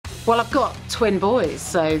Well, I've got twin boys,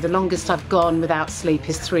 so the longest I've gone without sleep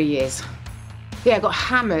is 3 years. Yeah, I got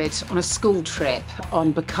hammered on a school trip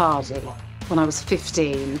on Bacardi when I was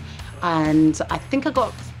 15, and I think I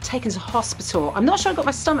got taken to hospital. I'm not sure I got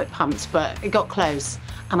my stomach pumped, but it got close,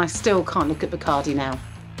 and I still can't look at Bacardi now,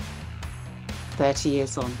 30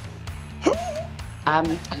 years on.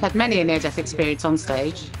 I've had many a near-death experience on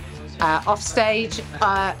stage. Off stage,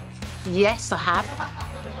 yes, I have.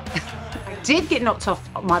 I did get knocked off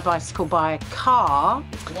my bicycle by a car.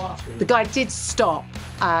 The guy did stop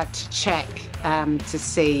to check to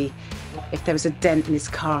see if there was a dent in his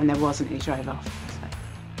car, and there wasn't, and he drove off. So.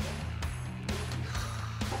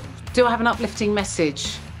 Do I have an uplifting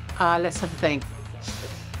message? Let's have a think.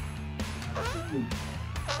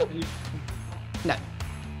 No.